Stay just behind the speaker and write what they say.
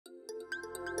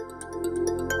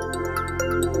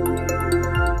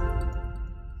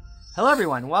Hello,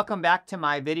 everyone. Welcome back to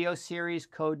my video series,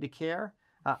 Code to Care.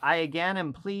 I again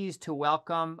am pleased to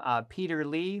welcome Peter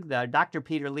Lee, Dr.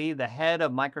 Peter Lee, the head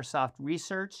of Microsoft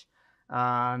Research,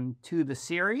 to the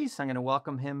series. I'm going to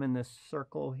welcome him in this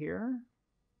circle here.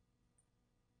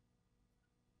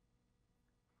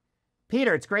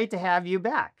 Peter, it's great to have you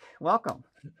back. Welcome.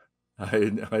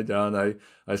 Hi, Don.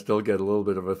 I still get a little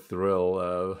bit of a thrill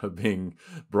of being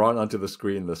brought onto the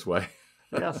screen this way.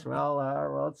 Yes,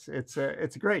 well,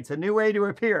 it's great. It's a new way to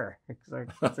appear.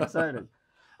 It's exciting.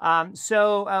 One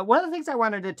of the things I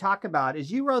wanted to talk about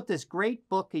is you wrote this great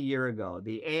book a year ago,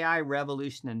 The AI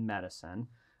Revolution in Medicine.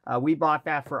 We bought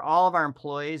that for all of our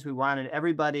employees. We wanted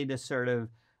everybody to sort of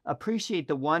appreciate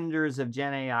the wonders of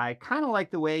Gen AI, kind of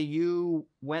like the way you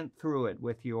went through it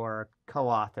with your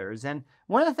co-authors. And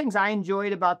one of the things I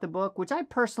enjoyed about the book, which I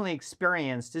personally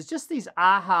experienced, is just these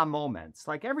aha moments.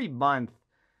 Like every month,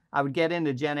 I would get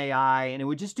into Gen AI and it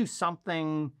would just do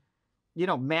something,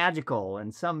 magical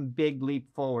and some big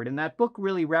leap forward. And that book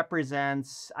really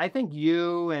represents, I think,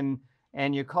 you and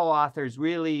your co-authors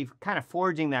really kind of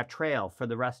forging that trail for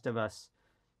the rest of us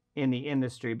in the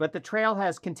industry. But the trail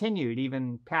has continued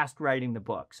even past writing the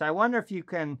book. So I wonder if you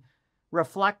can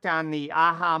reflect on the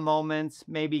aha moments,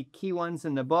 maybe key ones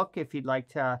in the book, if you'd like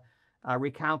to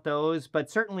recount those,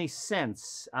 but certainly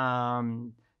since,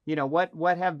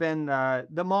 what have been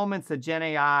the moments that Gen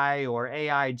AI or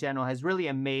AI in general has really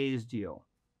amazed you?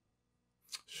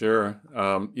 Sure.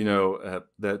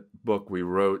 That book we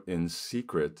wrote in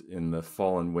secret in the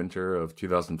fall and winter of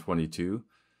 2022.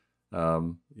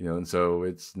 And so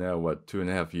it's now, what,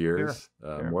 2.5 years,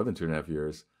 Sure. more than 2.5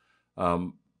 years.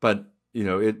 But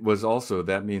it was also,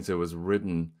 that means it was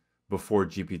written before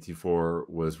GPT-4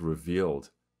 was revealed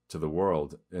to the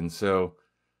world. And so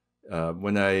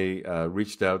when I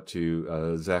reached out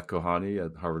to Zach Kohani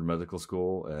at Harvard Medical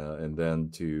School and then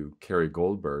to Carrie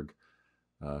Goldberg,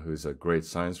 who's a great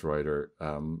science writer,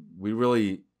 we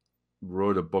really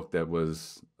wrote a book that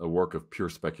was a work of pure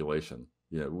speculation.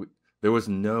 There was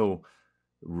no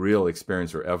real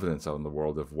experience or evidence out in the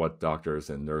world of what doctors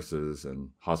and nurses and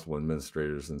hospital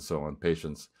administrators and so on,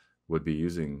 patients, would be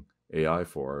using AI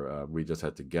for. We just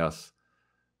had to guess.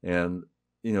 And,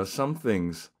 some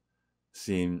things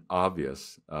seem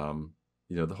obvious.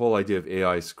 The whole idea of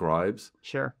AI scribes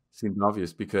Sure. seemed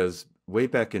obvious because way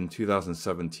back in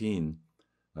 2017,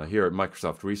 here at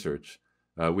Microsoft Research,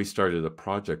 we started a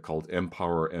project called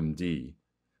Empower MD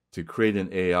to create an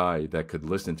AI that could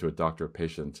listen to a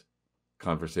doctor-patient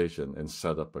conversation and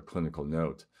set up a clinical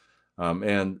note.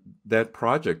 And that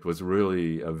project was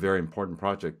really a very important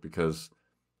project because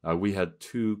we had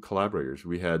two collaborators.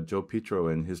 We had Joe Petro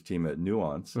and his team at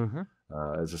Nuance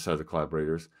as a set of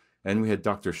collaborators, and we had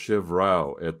Dr. Shiv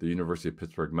Rao at the University of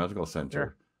Pittsburgh Medical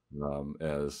Center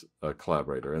as a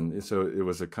collaborator. And so it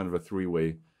was a kind of a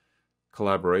three-way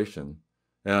collaboration.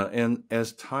 And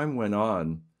as time went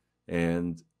on,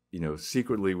 and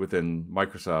secretly within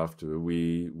Microsoft,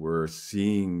 we were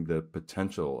seeing the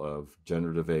potential of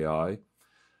generative AI,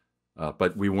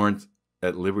 but we weren't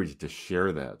at liberty to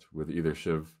share that with either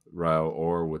Shiv Rao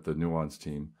or with the Nuance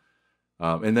team.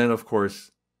 And then, of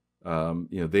course,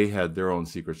 they had their own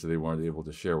secrets that they weren't able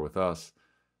to share with us.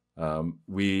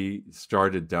 We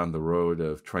started down the road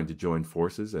of trying to join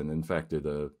forces and, in fact, did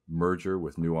a merger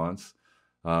with Nuance.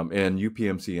 And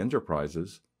UPMC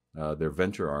Enterprises, their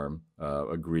venture arm,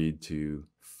 agreed to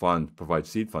provide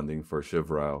seed funding for Shiv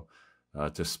Rao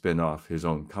to spin off his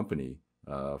own company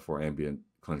for ambient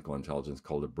clinical intelligence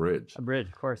called Abridge. Abridge,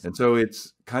 of course. And so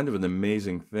it's kind of an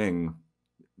amazing thing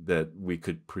that we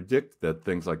could predict that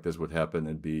things like this would happen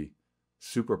and be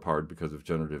superpowered because of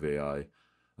generative AI,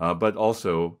 but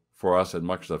also for us at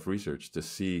Microsoft Research to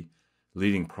see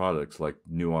leading products like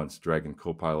Nuance Dragon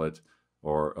Copilot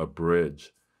or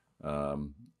Abridge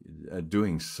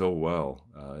doing so well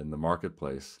in the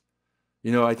marketplace.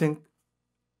 I think,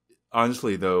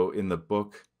 honestly, though, in the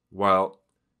book, while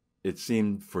it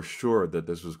seemed for sure that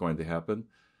this was going to happen,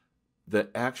 the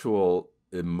actual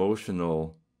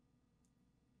emotional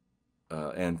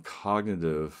and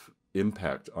cognitive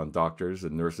impact on doctors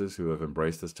and nurses who have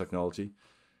embraced this technology,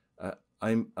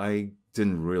 I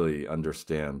didn't really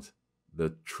understand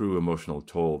the true emotional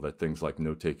toll that things like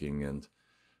note-taking and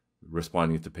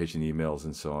responding to patient emails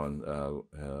and so on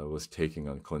was taking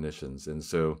on clinicians. And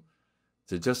so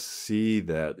to just see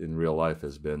that in real life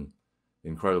has been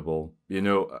incredible.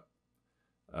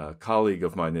 A colleague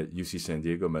of mine at UC San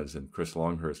Diego Medicine, Chris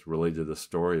Longhurst, related a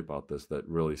story about this that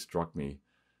really struck me.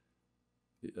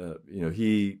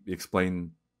 He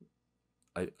explained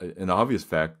an obvious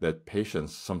fact that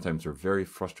patients sometimes are very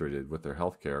frustrated with their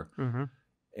healthcare.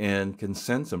 and can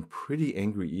send some pretty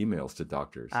angry emails to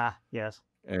doctors. Ah, yes.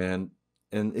 And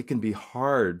it can be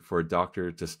hard for a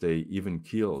doctor to stay even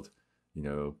keeled,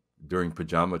 during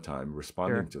pajama time,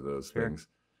 responding Sure. to those Sure. things.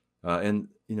 And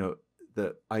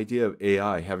the idea of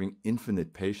AI having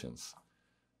infinite patience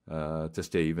to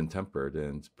stay even tempered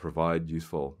and provide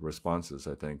useful responses,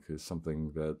 I think, is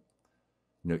something that,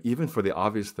 even for the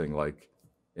obvious thing like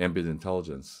ambient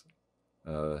intelligence,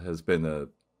 has been a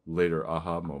later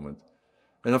aha moment.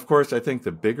 And of course, I think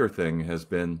the bigger thing has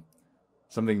been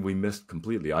something we missed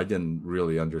completely. I didn't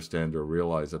really understand or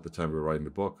realize at the time we were writing the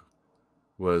book,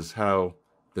 was how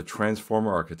the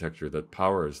transformer architecture that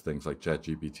powers things like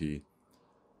ChatGPT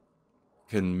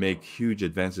can make huge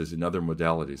advances in other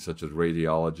modalities such as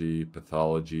radiology,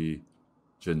 pathology,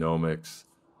 genomics,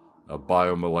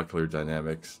 biomolecular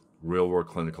dynamics, real-world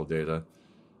clinical data.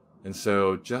 And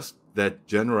so just that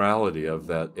generality of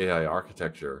that AI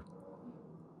architecture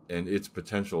and its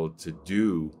potential to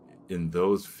do in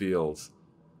those fields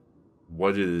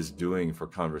what it is doing for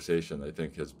conversation, I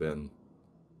think, has been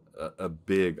a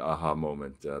big aha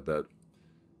moment that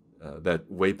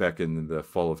way back in the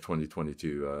fall of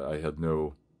 2022, I had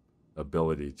no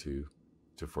ability to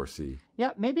foresee.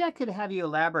 Yeah, maybe I could have you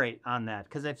elaborate on that,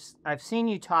 because I've seen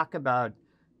you talk about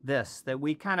this, that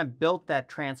we kind of built that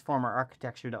transformer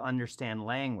architecture to understand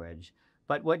language.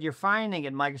 But what you're finding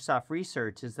at Microsoft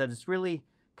Research is that it's really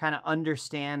kind of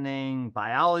understanding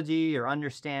biology or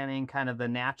understanding kind of the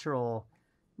natural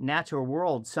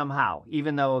world somehow,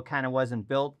 even though it kind of wasn't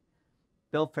built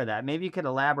for that. Maybe you could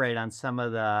elaborate on some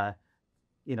of the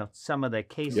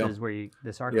cases where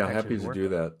this architecture Yeah, happy is to working. do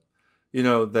that.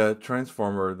 The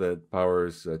transformer that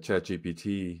powers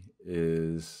ChatGPT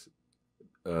has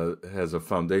a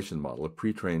foundation model, a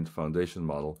pre-trained foundation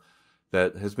model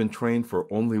that has been trained for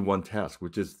only one task,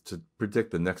 which is to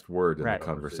predict the next word in a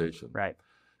conversation. Right.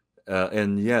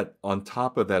 And yet, on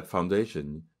top of that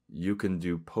foundation, you can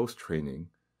do post-training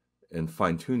and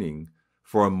fine-tuning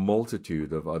for a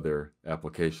multitude of other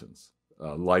applications,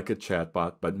 like a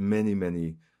chatbot, but many,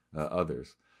 many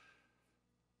others.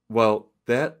 Well,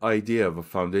 that idea of a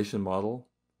foundation model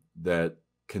that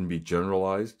can be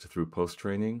generalized through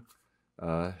post-training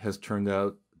has turned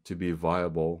out to be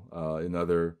viable in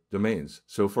other domains.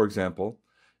 So, for example,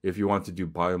 if you want to do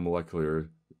biomolecular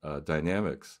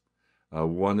dynamics,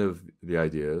 one of the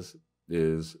ideas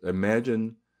is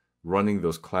imagine running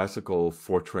those classical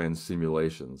Fortran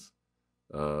simulations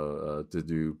to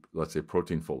do, let's say,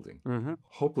 protein folding. Mm-hmm.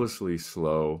 Hopelessly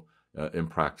slow,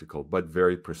 impractical, but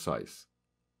very precise.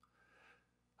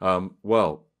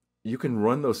 Well, you can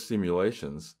run those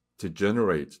simulations to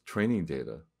generate training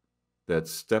data that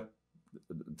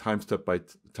time step by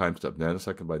time step,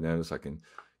 nanosecond by nanosecond,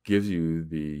 gives you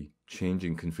the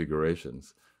changing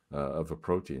configurations of a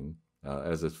protein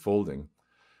as it's folding,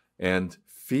 and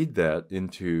feed that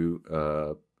into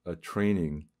a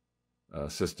training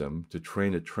system to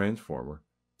train a transformer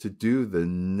to do the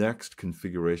next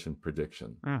configuration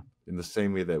prediction in the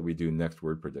same way that we do next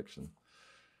word prediction.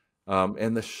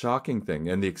 And the shocking thing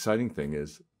and the exciting thing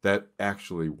is that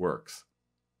actually works.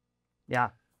 Yeah,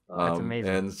 that's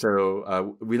amazing. And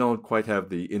so we don't quite have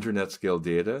the internet scale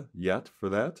data yet for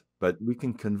that, but we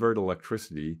can convert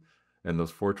electricity and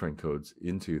those Fortran codes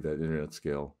into that internet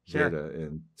scale data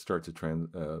and start to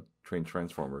train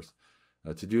transformers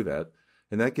to do that.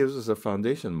 And that gives us a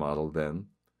foundation model then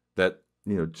that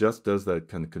just does that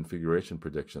kind of configuration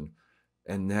prediction.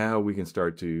 And now we can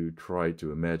start to try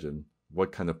to imagine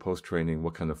what kind of post-training,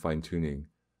 what kind of fine-tuning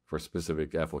for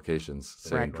specific applications,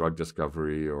 say in drug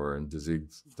discovery or in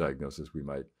disease diagnosis we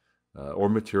might, or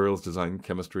materials design,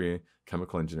 chemistry,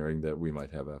 chemical engineering that we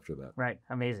might have after that. Right.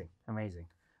 Amazing. Amazing.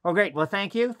 Well, great. Well,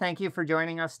 thank you. Thank you for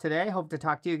joining us today. Hope to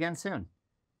talk to you again soon.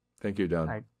 Thank you, Don.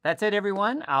 All right. That's it,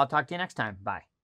 everyone. I'll talk to you next time. Bye.